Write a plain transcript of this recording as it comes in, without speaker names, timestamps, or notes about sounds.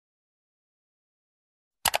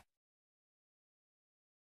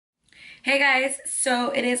Hey guys,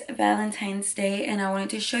 so it is Valentine's Day and I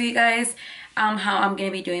wanted to show you guys how I'm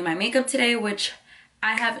going to be doing my makeup today, which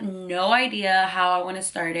I have no idea how I want to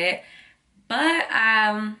start it. But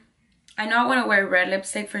I know I want to wear red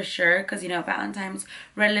lipstick for sure because, you know, Valentine's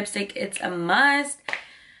red lipstick, it's a must.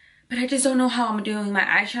 But I just don't know how I'm doing my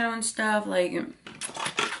eyeshadow and stuff. Like,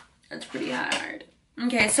 that's pretty hard.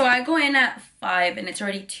 Okay, so I go in at 5 and it's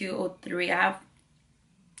already 2:03.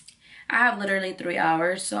 I have literally 3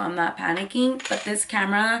 hours, so I'm not panicking. But this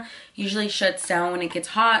camera usually shuts down when it gets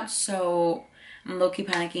hot, so I'm low-key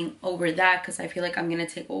panicking over that because I feel like I'm gonna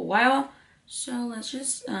take a while. So let's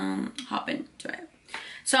just hop into it.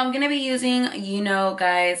 So I'm gonna be using, you know,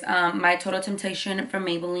 guys, my Total Temptation from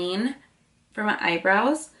Maybelline for my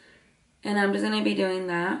eyebrows, and I'm just gonna be doing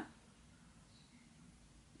that.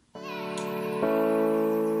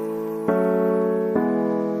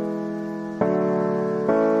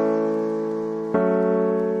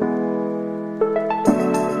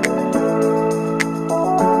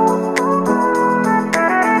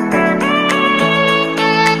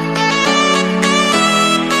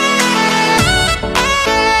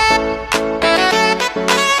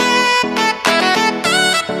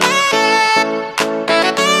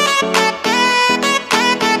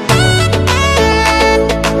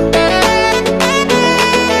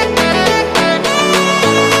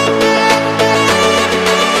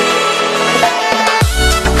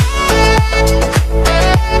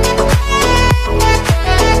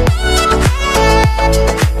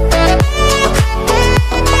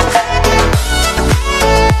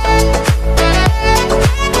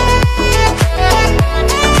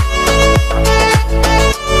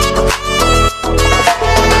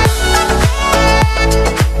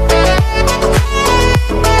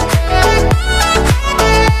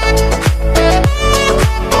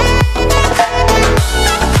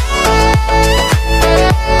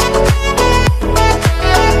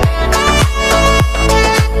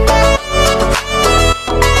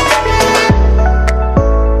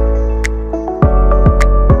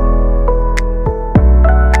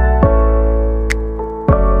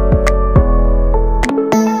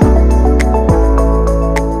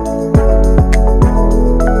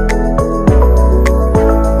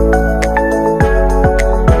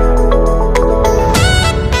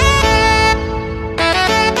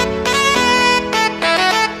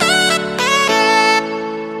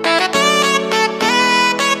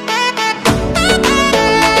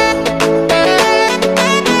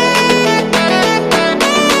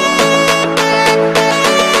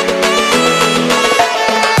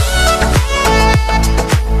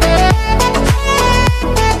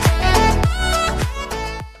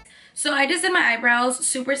 So I just did my eyebrows,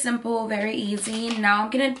 super simple, very easy. Now I'm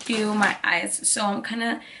gonna do my eyes. So I'm kind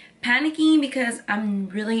of panicking because I'm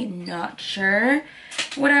really not sure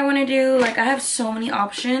what I want to do. Like, I have so many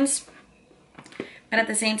options, but at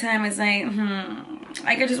the same time it's like,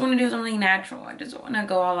 like, I just want to do something natural. I just want to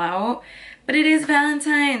go all out. But it is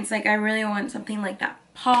Valentine's. Like, I really want something like that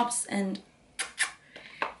pops and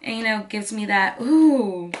you know, gives me that,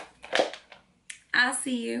 ooh, I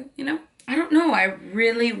see you, you know? I don't know. I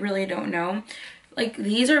really don't know. Like,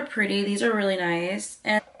 these are pretty. These are really nice.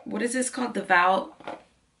 And what is this called? The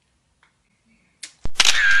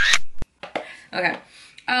Okay.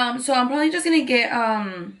 So I'm probably just gonna get,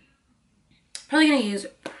 probably gonna use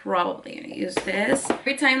this.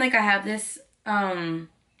 Every time, like, I have this,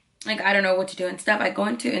 like, I don't know what to do and stuff, I go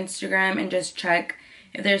into Instagram and just check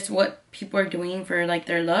if there's what people are doing for, like,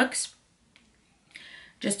 their looks,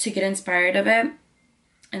 just to get inspired of it.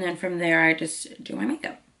 And then from there, I just do my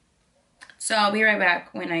makeup. So I'll be right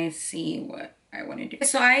back when I see what I want to do.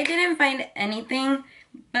 So I didn't find anything,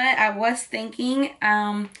 but I was thinking,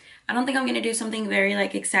 I don't think I'm going to do something very,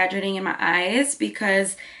 like, exaggerating in my eyes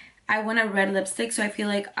because I want a red lipstick. So I feel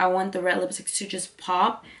like I want the red lipstick to just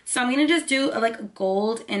pop. So I'm going to just do, like,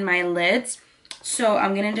 gold in my lids. So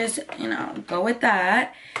I'm going to just, you know, go with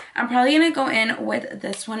that. I'm probably going to go in with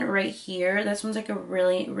this one right here. This one's, like, a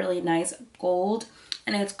really nice gold.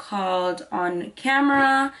 And it's called On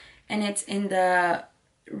Camera, and it's in the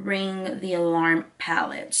Ring the Alarm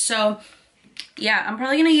palette. So yeah, I'm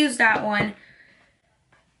probably gonna use that one.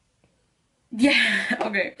 Yeah,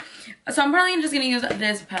 okay. So I'm probably just gonna use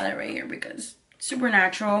this palette right here because it's super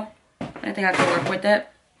natural. I think I can work with it.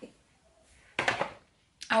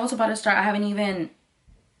 I was about to start. I haven't even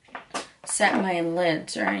set my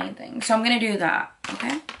lids or anything. So I'm gonna do that,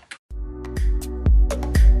 okay?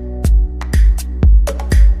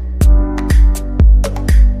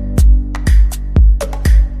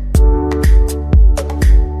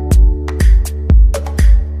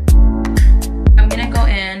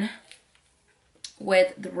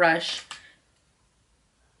 with the brush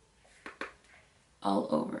all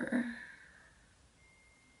over.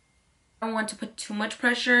 I don't want to put too much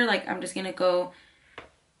pressure. Like, I'm just gonna go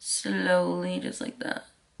slowly, just like that.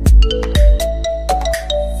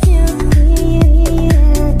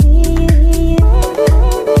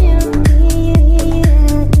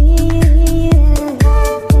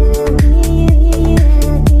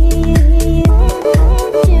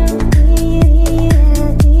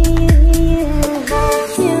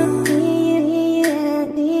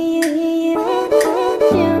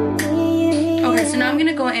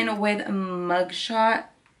 With a mugshot.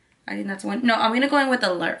 I think that's one. No, I'm gonna go in with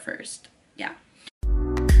Alert first. Yeah.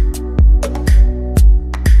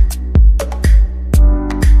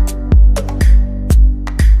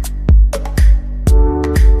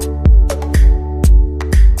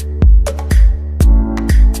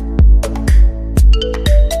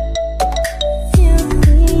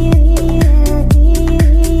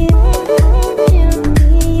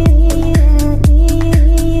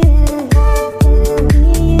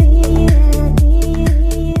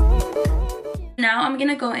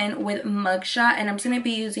 Go in with mugshot, and I'm just gonna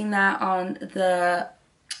be using that on the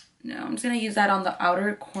I'm just gonna use that on the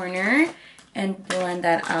outer corner and blend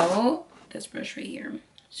that out. This brush right here,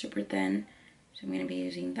 super thin, so I'm gonna be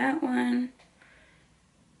using that one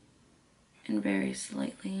and very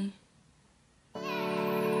slightly.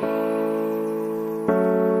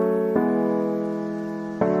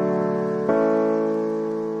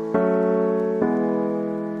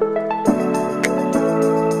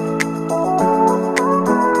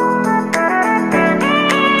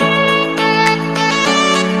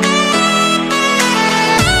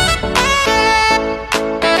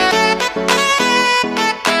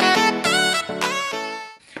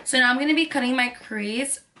 So now I'm going to be cutting my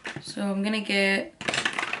crease. So I'm going to get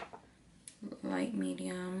light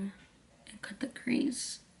medium and cut the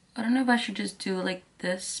crease. I don't know if I should just do like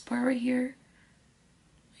this part right here.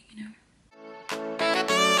 You know.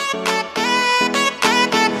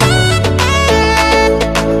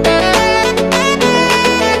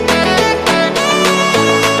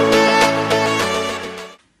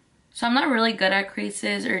 So I'm not really good at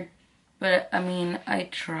creases, but I mean, I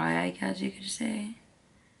try, I guess you could say.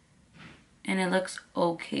 And it looks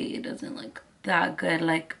okay. It doesn't look that good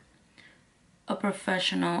like a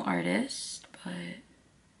professional artist, but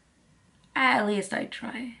at least I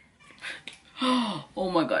try. Oh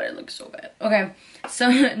my god, it looks so bad. Okay, so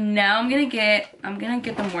now I'm gonna get the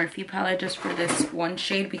Morphe palette just for this one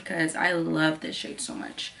shade because I love this shade so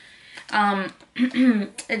much.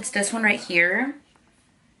 It's this one right here,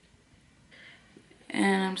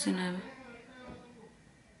 and I'm just gonna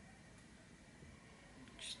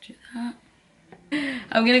just do that.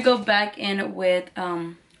 I'm gonna go back in with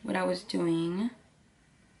what I was doing,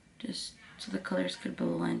 just so the colors could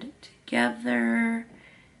blend together.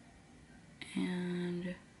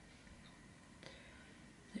 And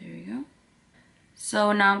there you go.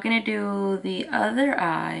 So now I'm gonna do the other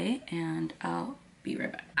eye, and I'll be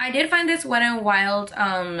right back. I did find this Wet n Wild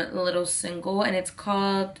little single, and it's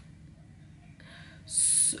called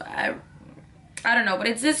I don't know, but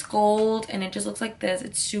it's this gold, and it just looks like this.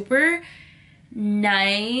 It's super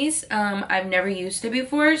nice. I've never used it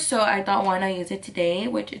before, so I thought why not use it today,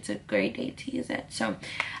 which it's a great day to use it. So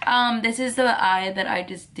this is the eye that I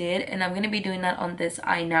just did, and I'm gonna be doing that on this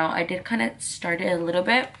eye now. I did kind of start it a little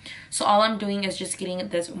bit, so all I'm doing is just getting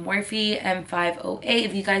this Morphe M508.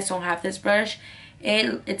 If you guys don't have this brush,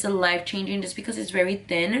 it's a life-changing just because it's very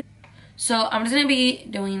thin. So I'm just gonna be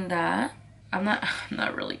doing that. I'm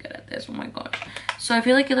not really good at this. Oh my gosh. So I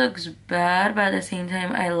feel like it looks bad, but at the same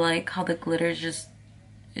time I like how the glitter just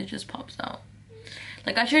pops out.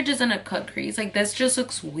 Like I should have just done a cut crease. Like this just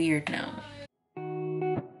looks weird now.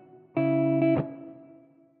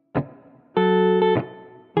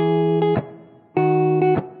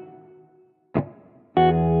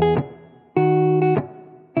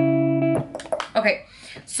 Okay,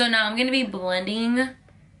 so now I'm gonna be blending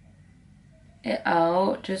it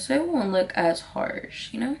out just so it won't look as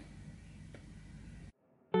harsh, you know?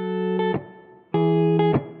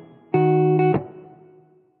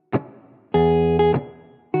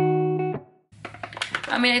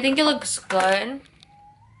 I mean, I think it looks good.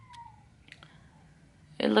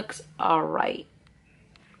 It looks alright.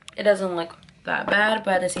 It doesn't look that bad,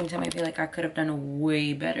 but at the same time I feel like I could have done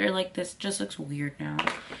way better. Like this just looks weird now.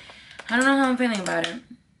 I don't know how I'm feeling about it.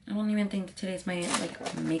 I don't even think today's my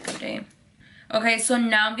like makeup day. Okay, so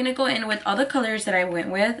now I'm gonna go in with all the colors that I went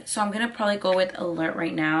with. So I'm gonna probably go with Alert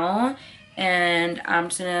right now, and I'm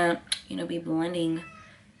just gonna, you know, be blending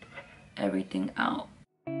everything out.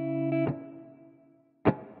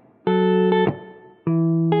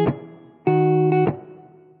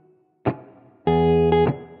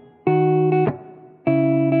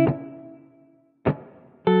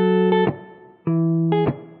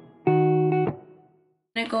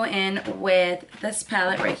 I'm gonna go in with this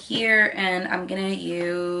palette right here, and I'm gonna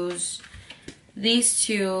use these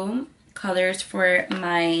two colors for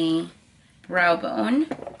my brow bone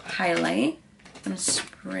highlight. Some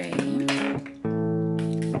spray.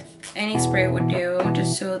 Any spray would do,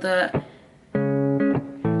 just so the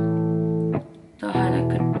highlight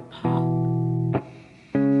could pop.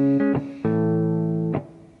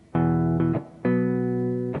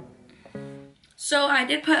 So I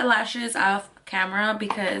did put lashes off camera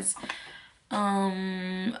because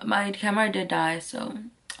my camera did die, so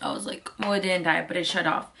I was like, well, it didn't die, but it shut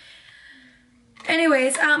off.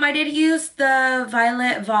 Anyways, I did use the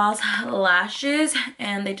Violet Voss lashes,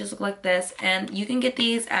 and they just look like this, and you can get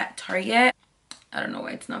these at Target. I don't know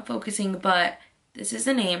why it's not focusing, but this is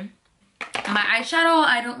the name. My eyeshadow,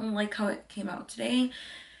 I don't like how it came out today,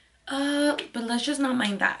 but let's just not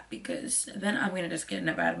mind that, because then I'm gonna just get in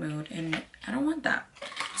a bad mood, and I don't want that.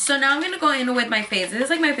 So now I'm gonna go in with my face. This is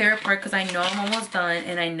like my favorite part because I know I'm almost done,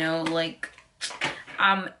 and I know like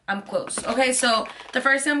I'm close. Okay, so the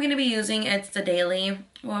first thing I'm gonna be using, it's the daily,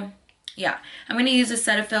 well, yeah, I'm gonna use the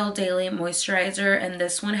Cetaphil Daily Moisturizer, and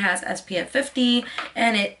this one has SPF 50.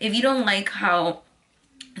 And if you don't like how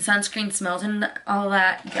sunscreen smells and all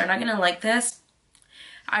that, you're not gonna like this.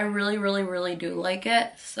 I really do like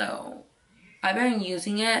it, so I've been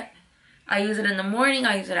using it. I use it in the morning,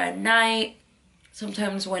 I use it at night.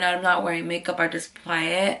 Sometimes when I'm not wearing makeup, I just apply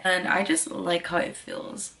it, and I just like how it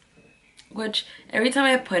feels. Which every time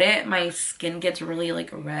I put it, my skin gets really like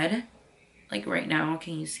red. Like right now,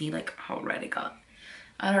 can you see like how red it got?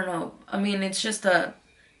 I don't know. I mean, it's just an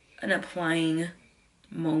applying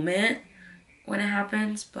moment when it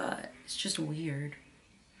happens, but it's just weird.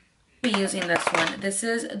 I'll be using this one. This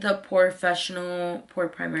is the Professional Pore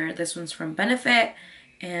Primer. This one's from Benefit,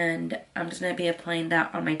 and I'm just gonna be applying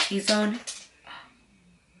that on my T-zone.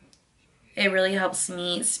 It really helps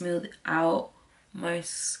me smooth out my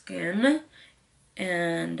skin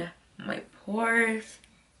and my pores.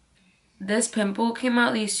 This pimple came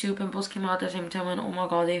out, these two pimples came out at the same time, and oh my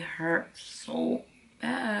god, they hurt so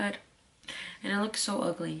bad, and it looks so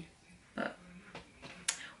ugly, but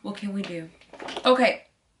what can we do? Okay,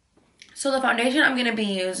 so the foundation I'm gonna be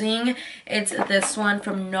using, it's this one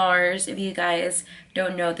from NARS. If you guys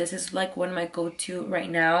don't know, this is like one of my go-to right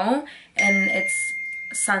now, and it's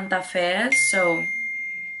Santa Fe. So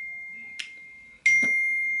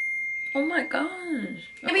oh my gosh. I'm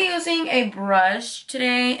gonna be using a brush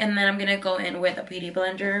today, and then I'm gonna go in with a beauty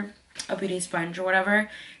blender, a beauty sponge or whatever.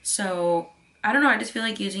 So I don't know, I just feel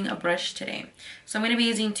like using a brush today. So I'm gonna be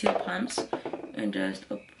using 2 pumps and just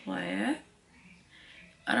apply it.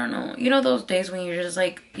 I don't know, you know those days when you're just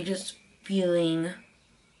like, you're just feeling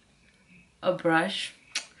a brush?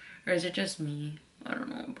 Or is it just me? I don't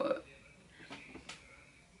know, but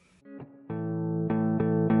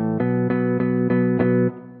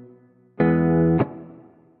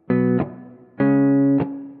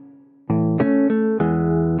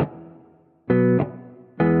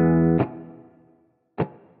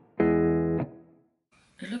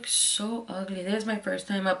so ugly. This is my first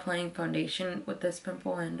time applying foundation with this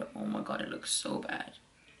pimple, and oh my god, it looks so bad.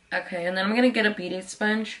 Okay, and then I'm gonna get a beauty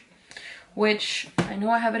sponge, which I know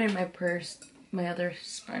I have it in my purse, my other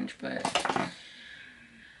sponge, but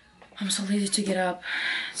I'm so lazy to get up.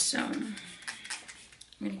 So I'm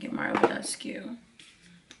gonna get Marble Rescue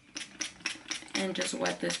and just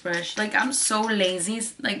wet this brush. Like, I'm so lazy.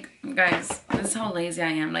 Like, guys, this is how lazy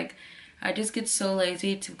I am. Like, I just get so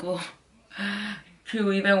lazy to go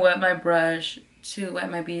to even wet my brush, to wet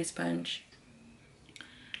my beauty sponge.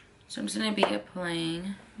 So I'm just gonna be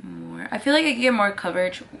applying more. I feel like I can get more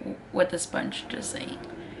coverage with the sponge, just saying.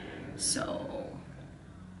 So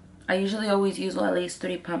I usually always use at least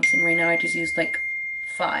 3 pumps, and right now I just used like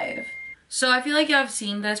 5. So I feel like I've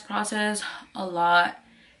seen this process a lot,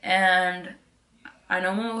 and I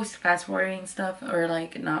know I'm always fast forwarding stuff or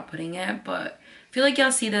like not putting it, but I feel like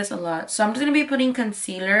y'all see this a lot. So I'm just gonna be putting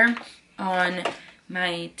concealer on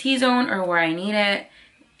my T-zone, or where I need it,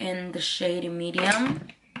 in the shade medium,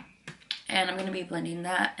 and I'm gonna be blending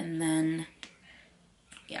that, and then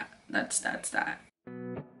yeah, that's that.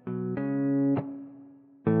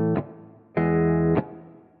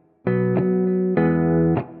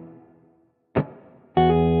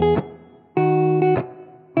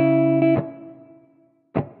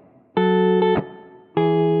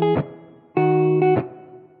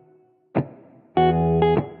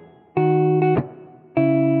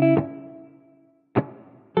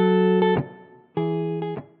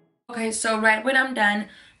 Okay, so right when I'm done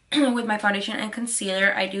with my foundation and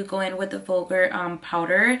concealer, I do go in with the Vulgar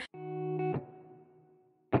powder.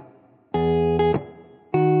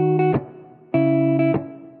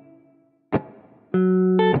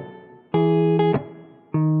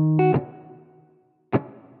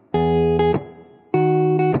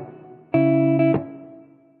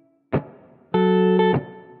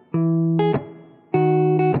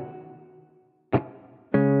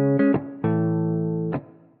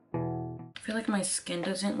 my skin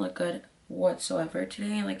doesn't look good whatsoever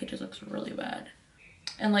today. Like, it just looks really bad.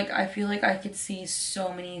 And like, I feel like I could see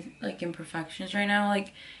so many like imperfections right now.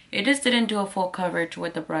 Like, it just didn't do a full coverage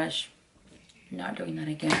with the brush. Not doing that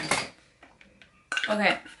again.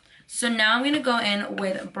 Okay, so now I'm gonna go in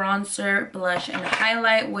with bronzer, blush, and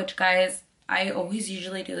highlight, which, guys, I always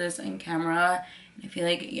usually do this in camera. I feel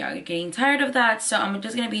like you're getting tired of that, so I'm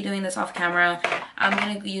just gonna be doing this off camera. I'm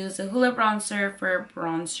gonna use the Hoola bronzer for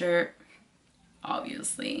bronzer,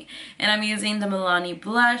 obviously, and I'm using the Milani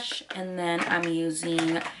blush, and then I'm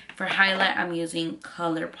using, for highlight, I'm using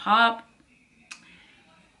ColourPop.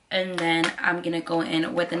 And then I'm gonna go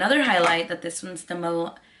in with another highlight, that this one's the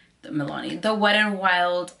Milani, the Wet n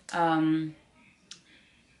Wild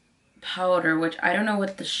powder, which I don't know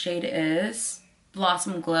what the shade is.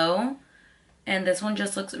 Blossom Glow. And this one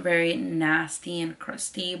just looks very nasty and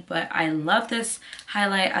crusty, but I love this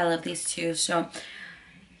highlight. I love these two. So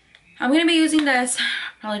I'm gonna be using this.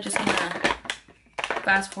 Probably just gonna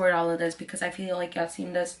fast forward all of this because I feel like I've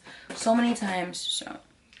seen this so many times. So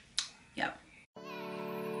yeah.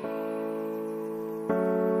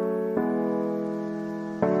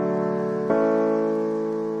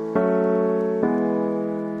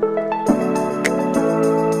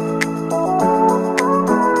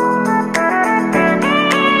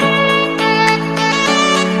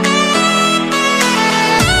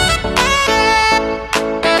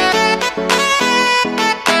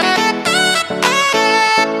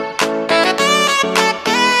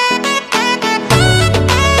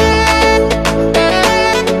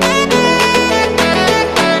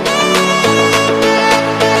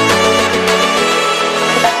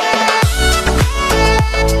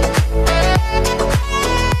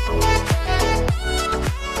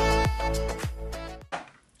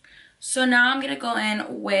 So now I'm gonna go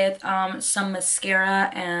in with some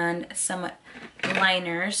mascara and some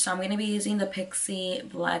liners. So I'm gonna be using the Pixie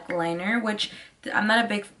black liner, which I'm not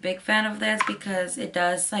a big fan of this because it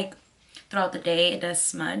does, like, throughout the day, it does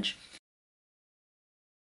smudge.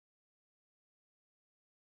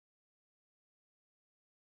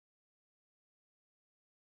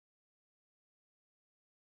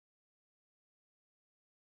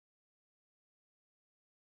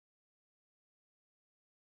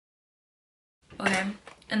 Okay,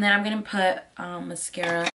 and then I'm gonna put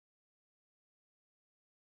mascara.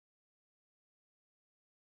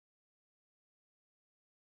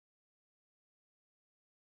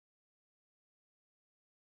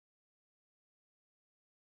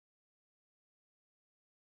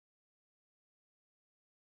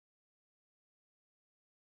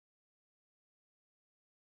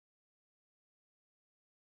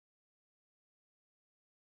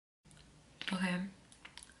 Okay.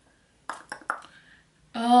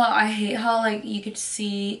 Oh, I hate how, like, you could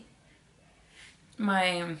see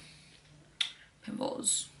my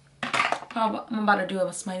pimples. I'm about to do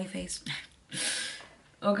a smiley face.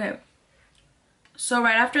 Okay. So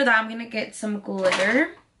right after that, I'm gonna get some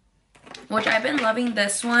glitter, which I've been loving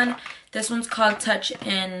this one. This one's called Touch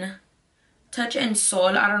in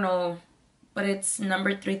Sol. I don't know, but it's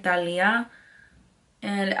number 3 Thalia.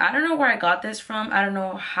 And I don't know where I got this from. I don't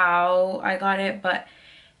know how I got it, but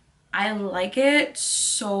I like it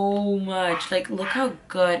so much. Like, look how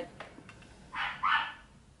good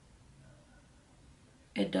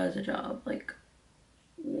it does a job. Like,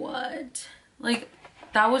 what? Like,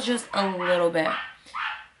 that was just a little bit.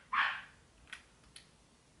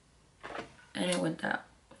 And it went that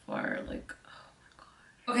far. Like, oh my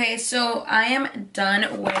god. Okay, so I am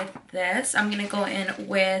done with this. I'm gonna go in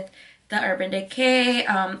with the Urban Decay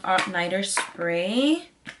Nighter Spray.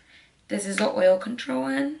 This is the oil control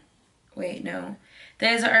one. Wait, no.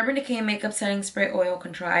 There's an Urban Decay Makeup Setting Spray Oil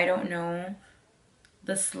Control. I don't know.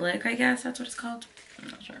 The Slick, I guess that's what it's called. I'm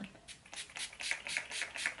not sure.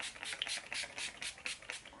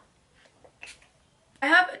 I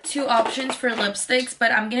have 2 options for lipsticks,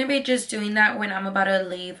 but I'm gonna be just doing that when I'm about to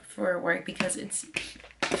leave for work because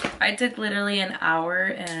I took literally an hour,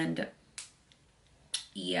 and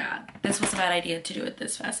yeah, this was a bad idea to do it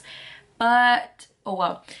this fast. But oh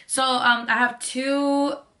well. So I have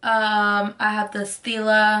 2. I have the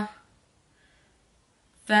Stila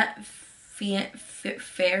Fairy.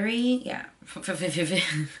 Yeah.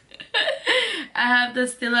 I have the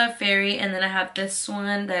Stila Fairy, and then I have this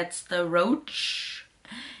one that's the Roach,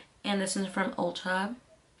 and this one's from Ulta.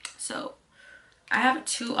 So I have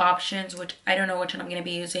 2 options, which I don't know which one I'm gonna be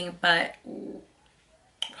using, but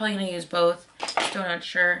probably gonna use both. Still not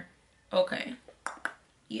sure. Okay.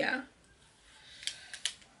 Yeah.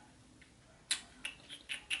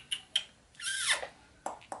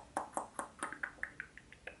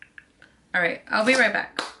 All right, I'll be right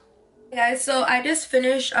back. Guys, so I just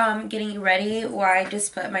finished getting ready where I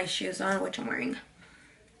just put my shoes on, which I'm wearing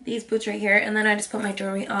these boots right here, and then I just put my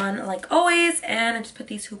jewelry on like always, and I just put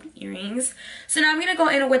these hoop earrings. So now I'm gonna go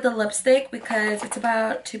in with the lipstick because it's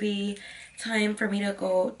about to be time for me to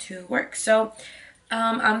go to work. So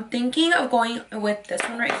I'm thinking of going with this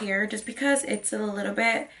one right here just because it's a little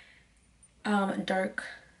bit dark.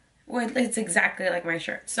 Well, it's exactly like my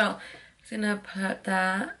shirt. So I'm just gonna put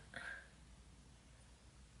that.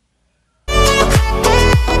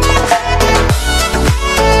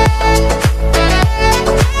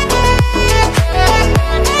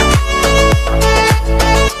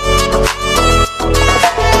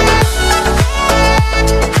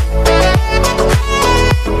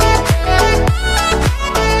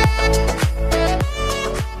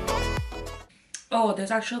 Oh,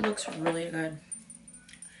 this actually looks really good.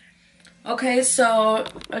 Okay, so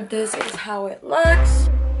this is how it looks.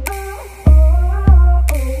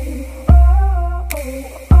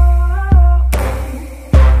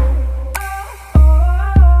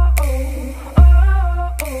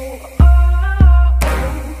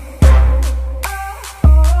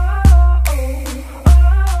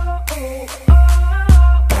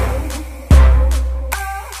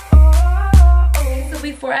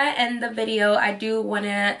 Before I end the video, I do want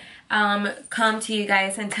to come to you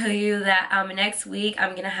guys and tell you that next week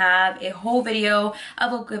I'm gonna have a whole video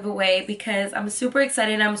of a giveaway because I'm super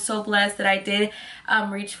excited. I'm so blessed that I did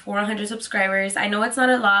reach 400 subscribers. I know it's not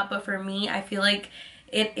a lot, but for me, I feel like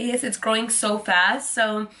it's growing so fast.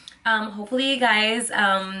 So hopefully you guys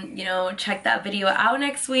you know, check that video out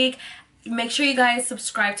next week. Make sure you guys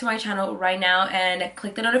subscribe to my channel right now and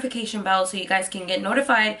click the notification bell so you guys can get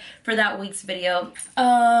notified for that week's video.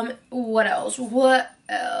 What else?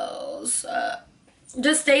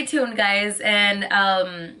 Just stay tuned, guys, and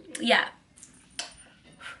yeah.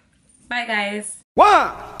 Bye, guys.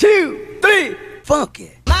 1, 2, 3,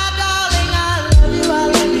 funky. My darling, I love you, I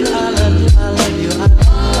love you, I love you, I love you.